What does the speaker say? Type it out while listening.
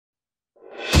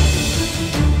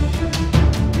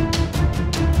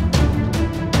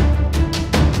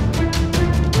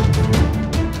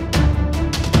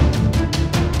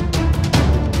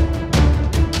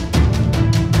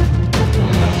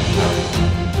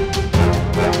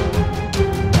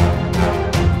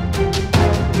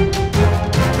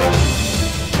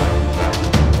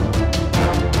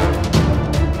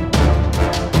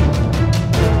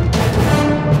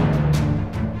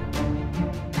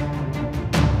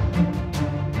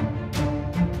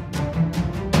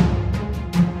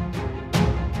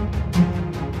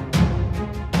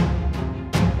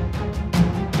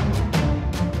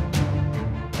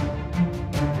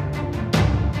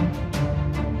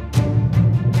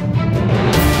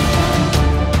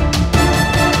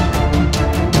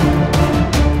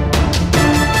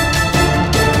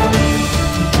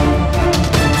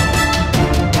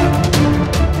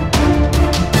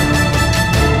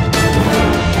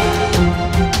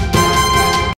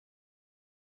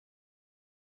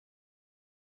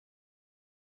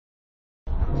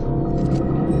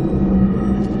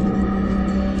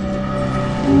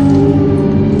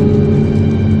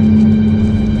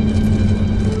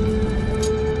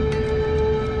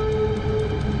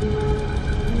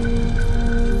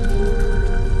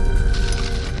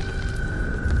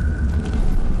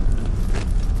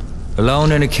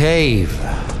Alone in a cave,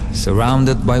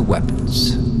 surrounded by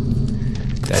weapons.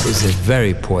 That is a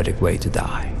very poetic way to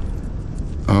die.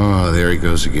 Oh, there he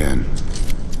goes again.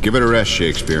 Give it a rest,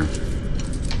 Shakespeare.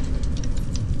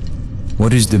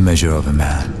 What is the measure of a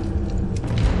man?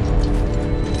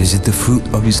 Is it the fruit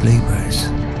of his labors?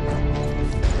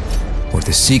 Or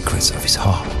the secrets of his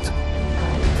heart?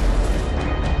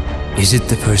 Is it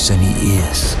the person he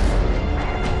is?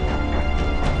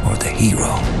 Or the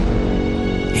hero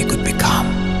he could become?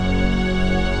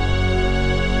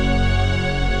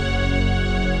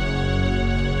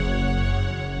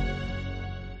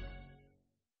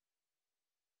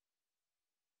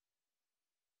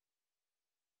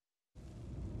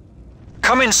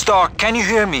 Come in, Stark. Can you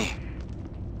hear me?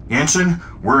 Jensen,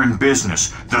 we're in business.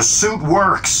 The suit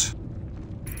works!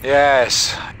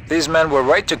 Yes. These men were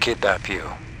right to kidnap you.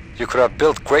 You could have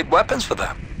built great weapons for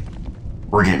them.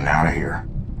 We're getting out of here.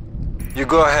 You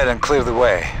go ahead and clear the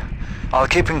way. I'll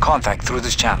keep in contact through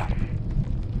this channel.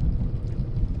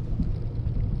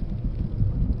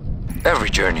 Every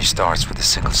journey starts with a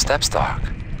single step, Stark.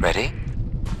 Ready?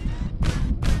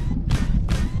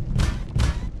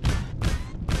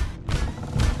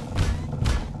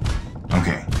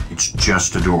 Okay, it's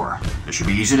just a door. It should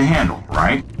be easy to handle,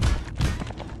 right?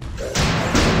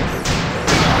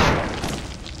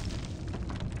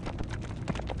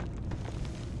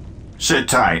 Sit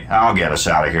tight. I'll get us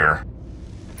out of here.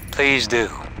 Please do.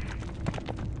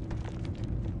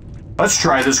 Let's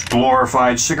try this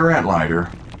glorified cigarette lighter.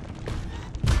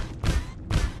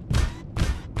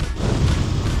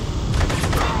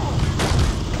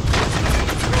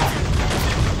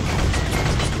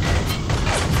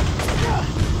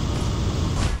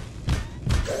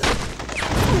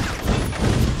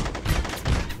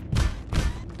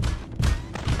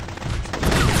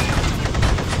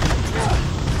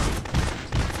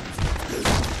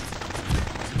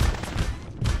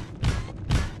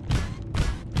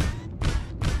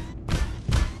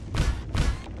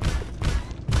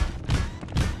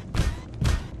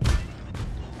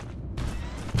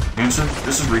 Jensen,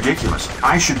 this is ridiculous.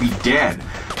 I should be dead.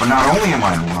 But not only am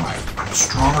I alive, I'm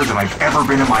stronger than I've ever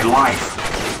been in my life.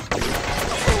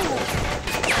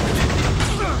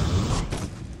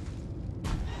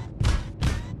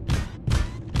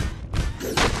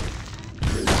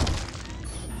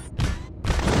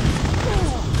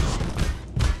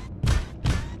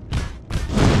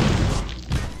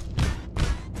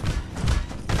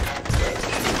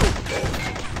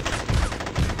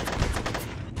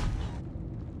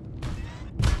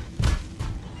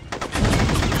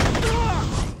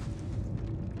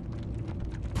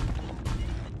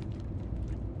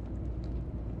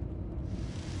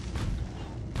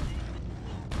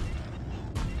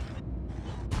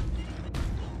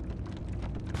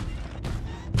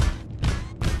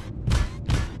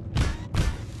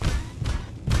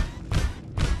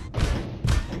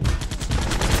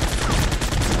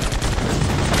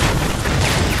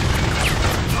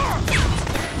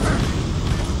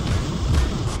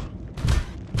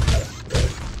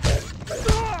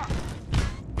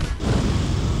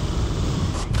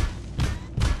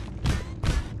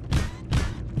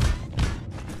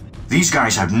 These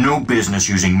guys have no business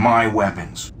using my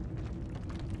weapons.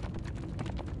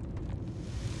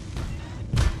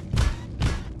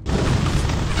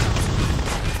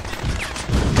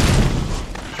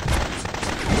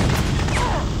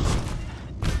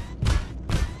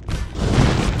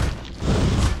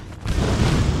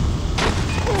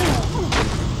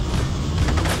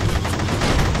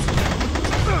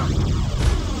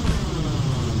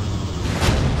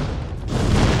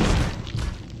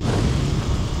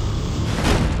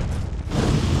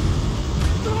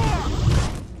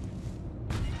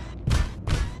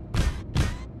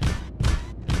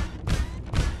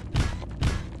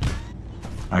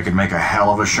 I could make a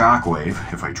hell of a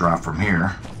shockwave if I drop from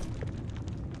here.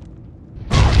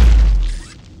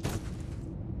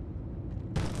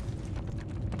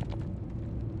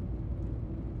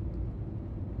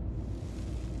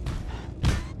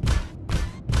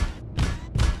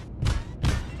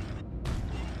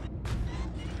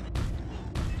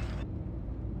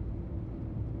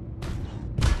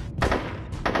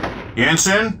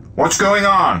 Jensen, what's going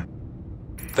on?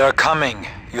 They're coming.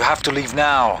 You have to leave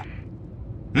now.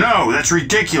 No, that's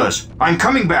ridiculous. I'm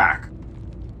coming back.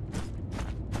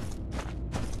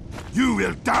 You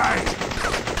will die!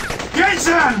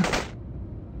 Jensen!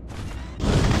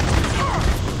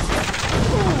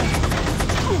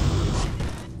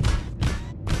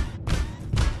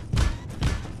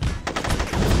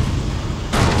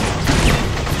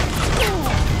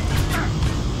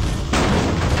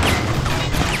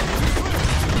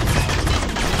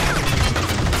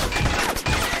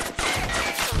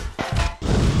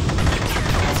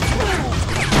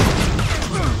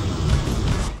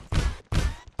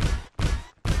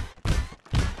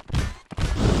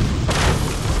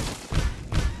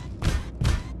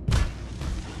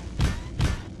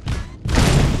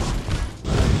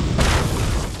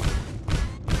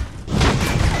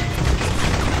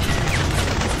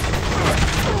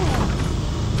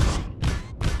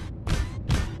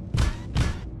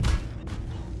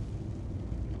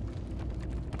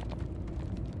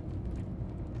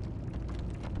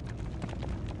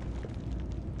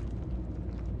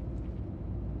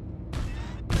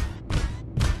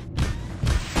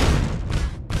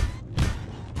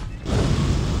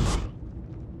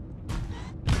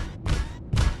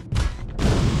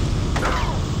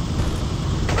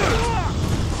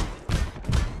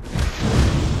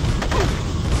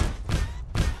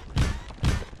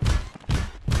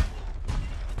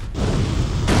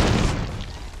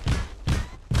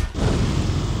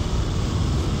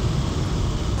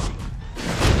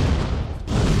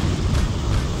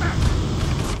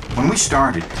 When we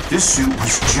started, this suit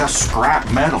was just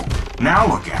scrap metal. Now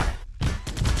look at it.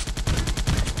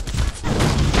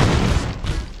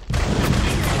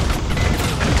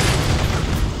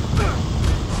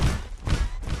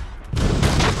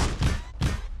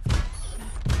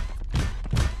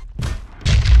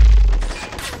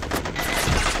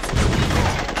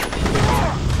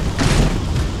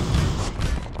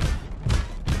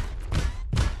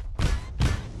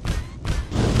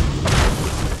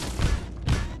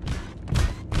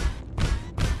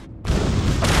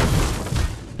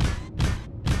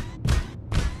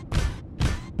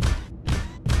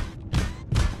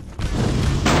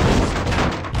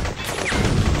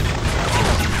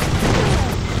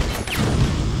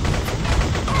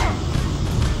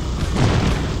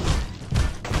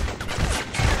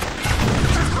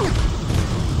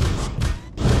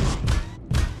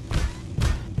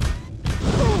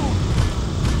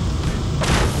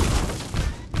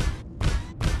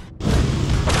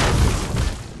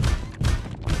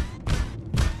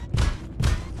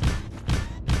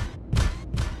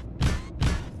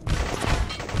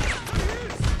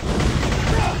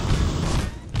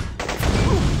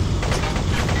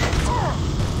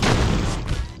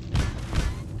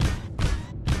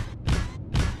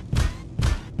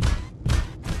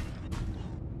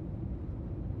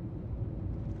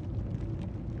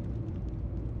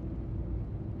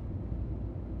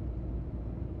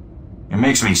 It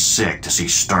makes me sick to see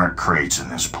stark crates in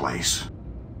this place.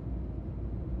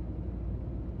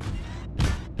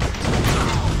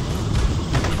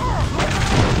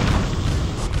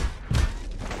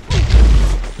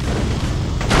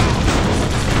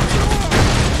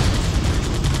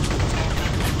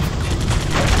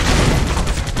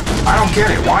 I don't get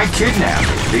it. Why kidnap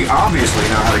me? They obviously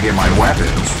know how to get my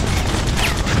weapons.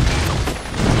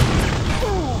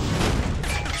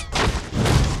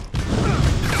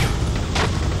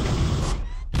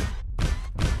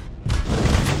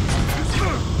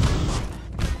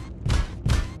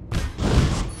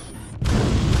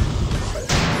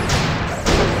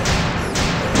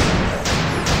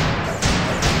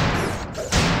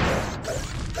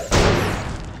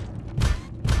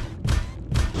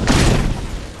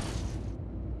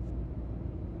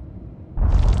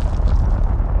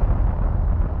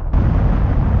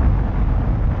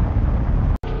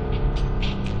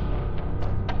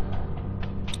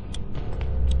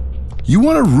 You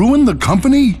want to ruin the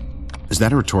company? Is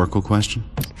that a rhetorical question?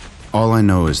 All I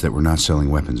know is that we're not selling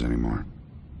weapons anymore.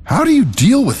 How do you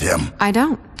deal with him? I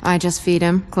don't. I just feed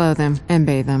him, clothe him, and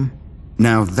bathe him.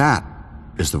 Now that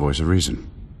is the voice of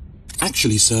reason.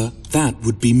 Actually, sir, that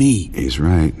would be me. He's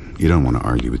right. You don't want to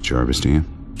argue with Jarvis, do you?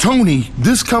 Tony,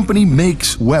 this company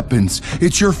makes weapons.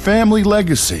 It's your family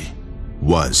legacy.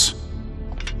 Was.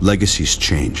 Legacies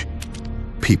change.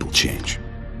 People change.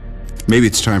 Maybe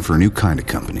it's time for a new kind of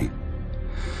company.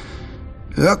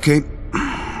 Okay,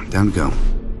 down to go.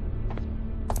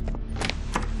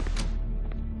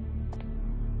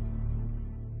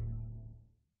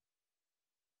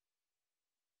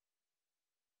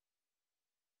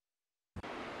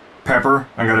 Pepper,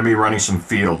 I gotta be running some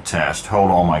field tests.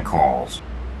 Hold all my calls.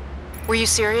 Were you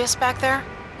serious back there?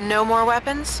 No more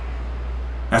weapons?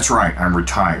 That's right, I'm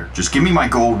retired. Just give me my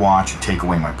gold watch and take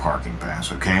away my parking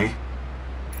pass, okay?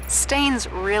 Stain's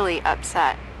really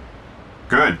upset.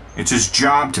 Good. It's his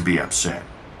job to be upset.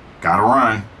 Gotta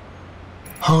run.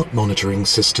 Heart monitoring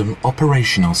system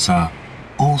operational, sir.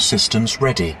 All systems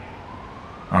ready.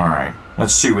 Alright,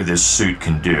 let's see what this suit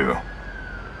can do.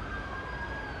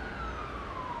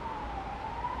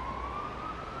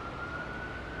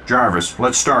 Jarvis,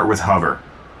 let's start with hover.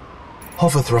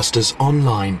 Hover thrusters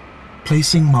online.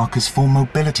 Placing markers for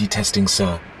mobility testing,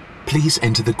 sir. Please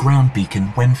enter the ground beacon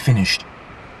when finished.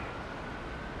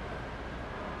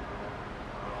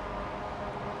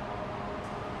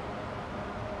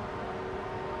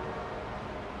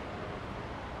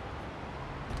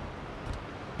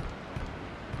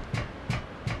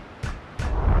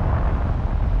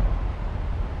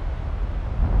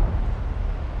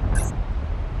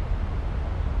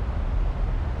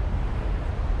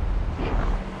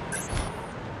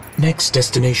 Next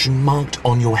destination marked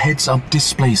on your heads-up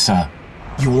display, sir.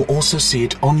 You will also see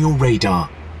it on your radar.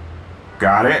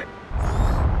 Got it?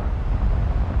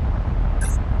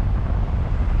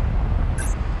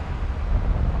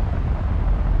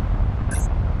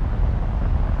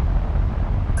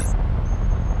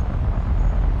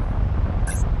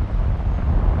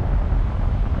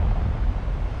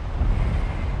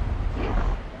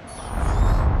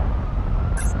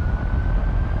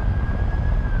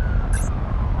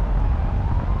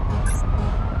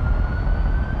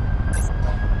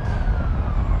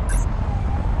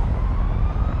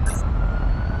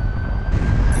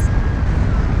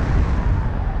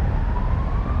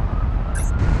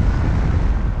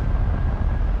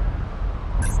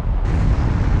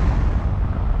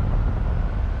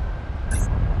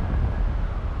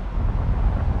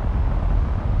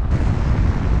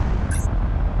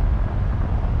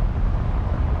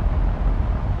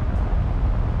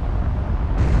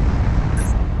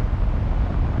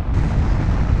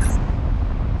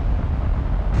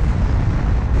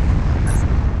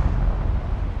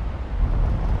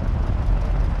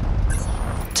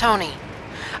 Tony,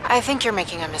 I think you're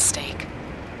making a mistake.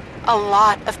 A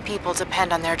lot of people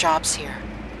depend on their jobs here.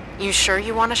 You sure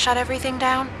you want to shut everything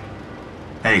down?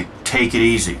 Hey, take it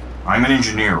easy. I'm an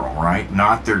engineer, all right?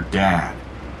 Not their dad.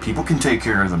 People can take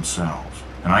care of themselves.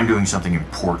 And I'm doing something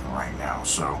important right now,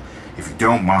 so if you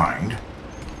don't mind...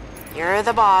 You're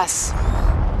the boss.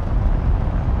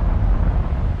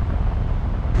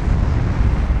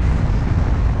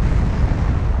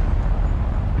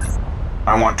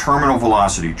 I want terminal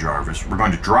velocity, Jarvis. We're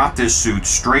going to drop this suit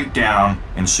straight down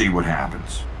and see what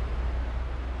happens.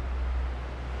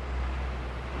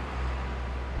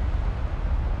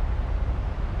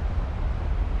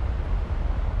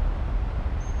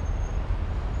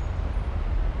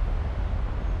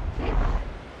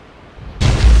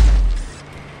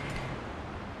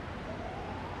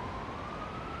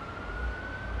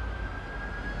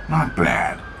 Not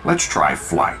bad. Let's try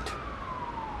flight.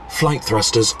 Flight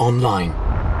thrusters online.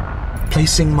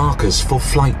 Placing markers for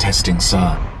flight testing,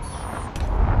 sir.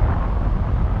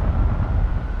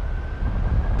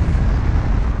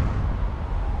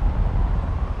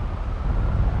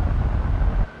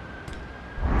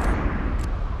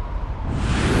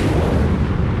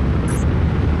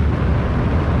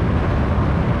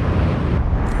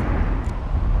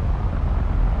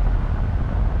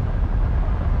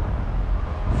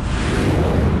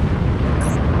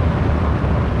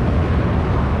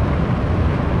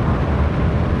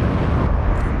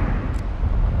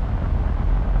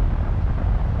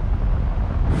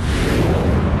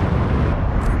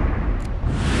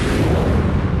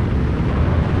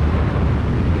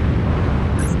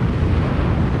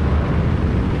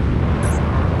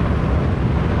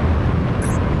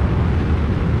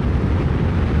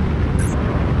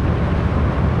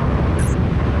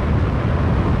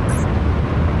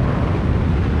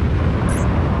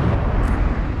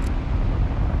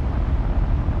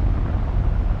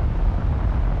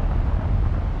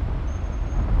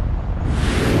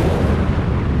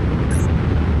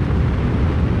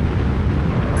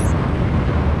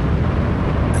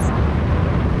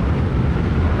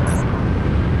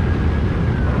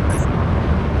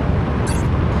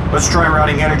 Let's try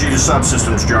routing energy to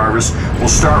subsystems, Jarvis. We'll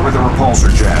start with the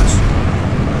repulsor jets.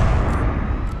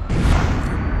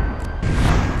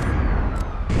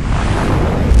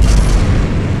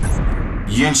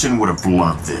 Jensen would have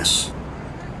loved this.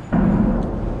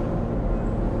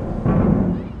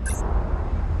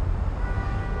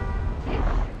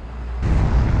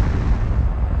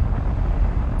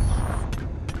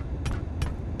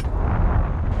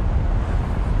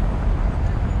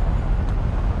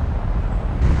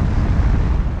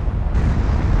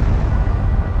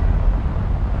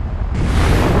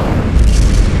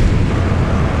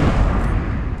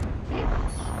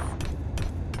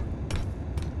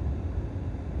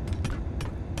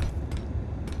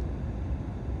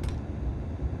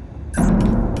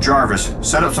 Jarvis,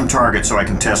 set up some targets so I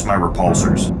can test my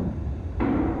repulsors.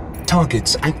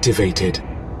 Targets activated.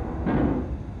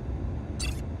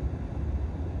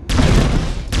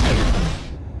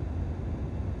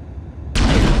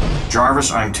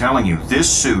 Jarvis, I'm telling you, this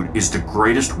suit is the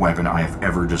greatest weapon I have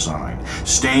ever designed.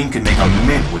 Stain could make a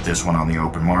mint with this one on the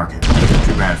open market.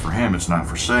 Too bad for him, it's not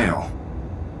for sale.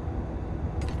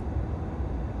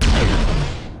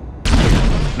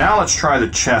 Now let's try the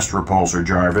chest repulsor,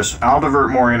 Jarvis. I'll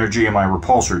divert more energy in my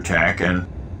repulsor tech and...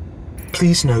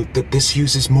 Please note that this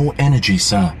uses more energy,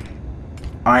 sir.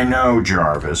 I know,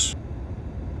 Jarvis.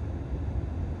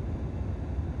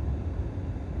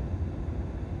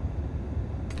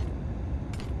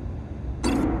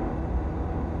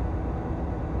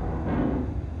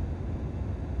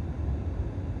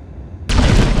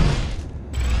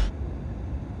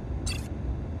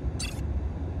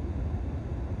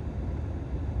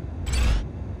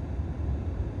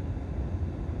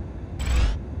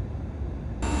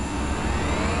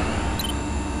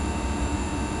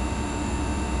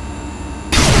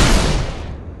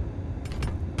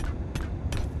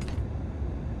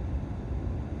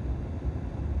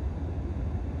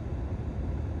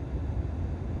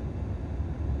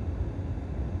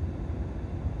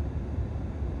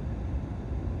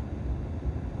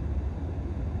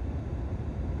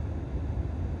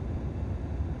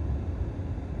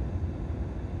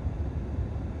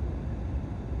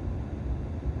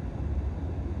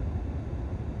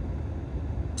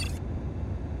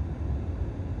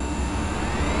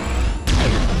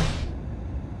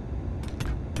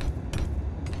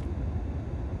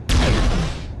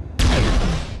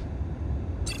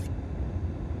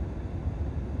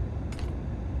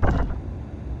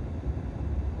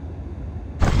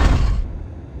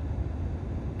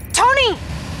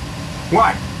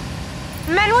 What?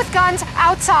 Men with guns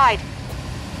outside.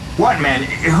 What men?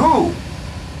 Who?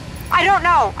 I don't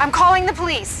know. I'm calling the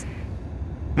police.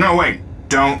 No, wait.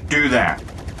 Don't do that.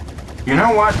 You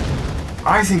know what?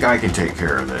 I think I can take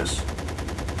care of this.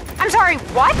 I'm sorry,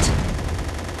 what?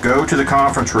 Go to the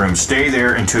conference room. Stay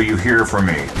there until you hear from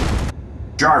me.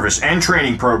 Jarvis, end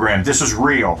training program. This is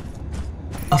real.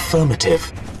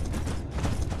 Affirmative.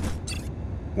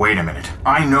 Wait a minute.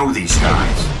 I know these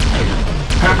guys.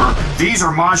 Pepper, these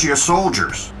are Maggia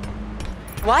soldiers.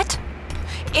 What?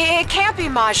 It can't be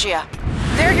Maggia.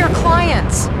 They're your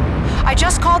clients. I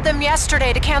just called them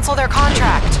yesterday to cancel their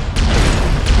contract.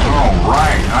 Oh,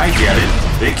 right. I get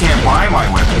it. They can't buy my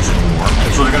weapons anymore,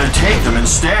 so they're gonna take them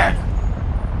instead.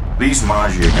 These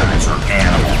Maggia guys are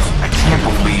animals. I can't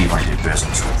believe I did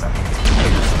business with them.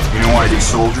 You know why these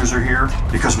soldiers are here?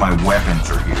 Because my weapons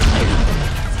are here.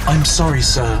 I'm sorry,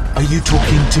 sir. Are you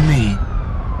talking to me?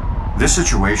 This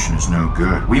situation is no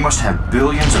good. We must have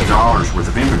billions of dollars worth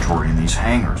of inventory in these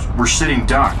hangars. We're sitting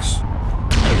ducks.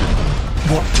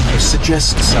 What do you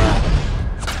suggest, sir?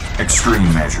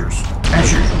 Extreme measures,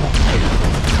 as usual.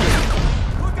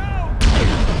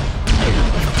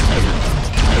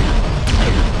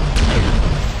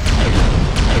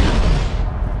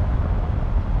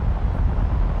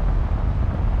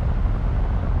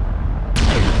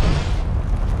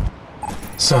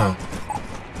 Sir,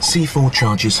 C4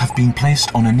 charges have been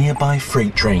placed on a nearby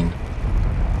freight train.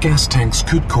 Gas tanks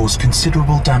could cause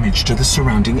considerable damage to the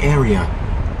surrounding area.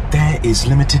 There is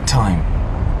limited time.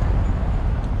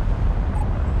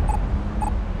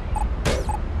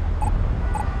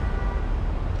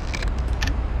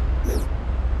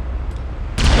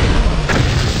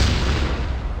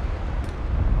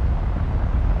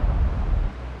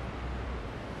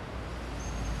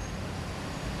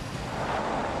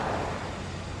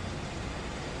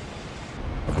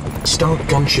 Start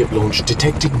gunship launch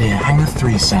detected near Hangar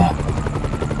 3, sir.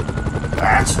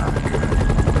 That's not good.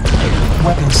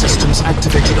 Weapon systems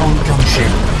activated on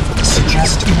gunship.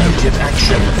 Suggest immediate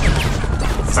action.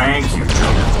 Thank you,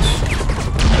 Jones.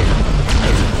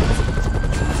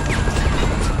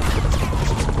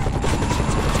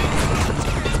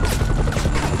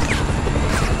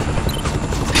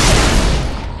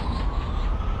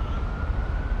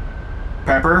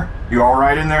 Pepper, you all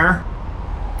right in there?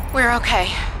 We're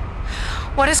okay.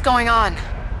 What is going on?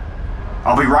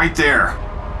 I'll be right there.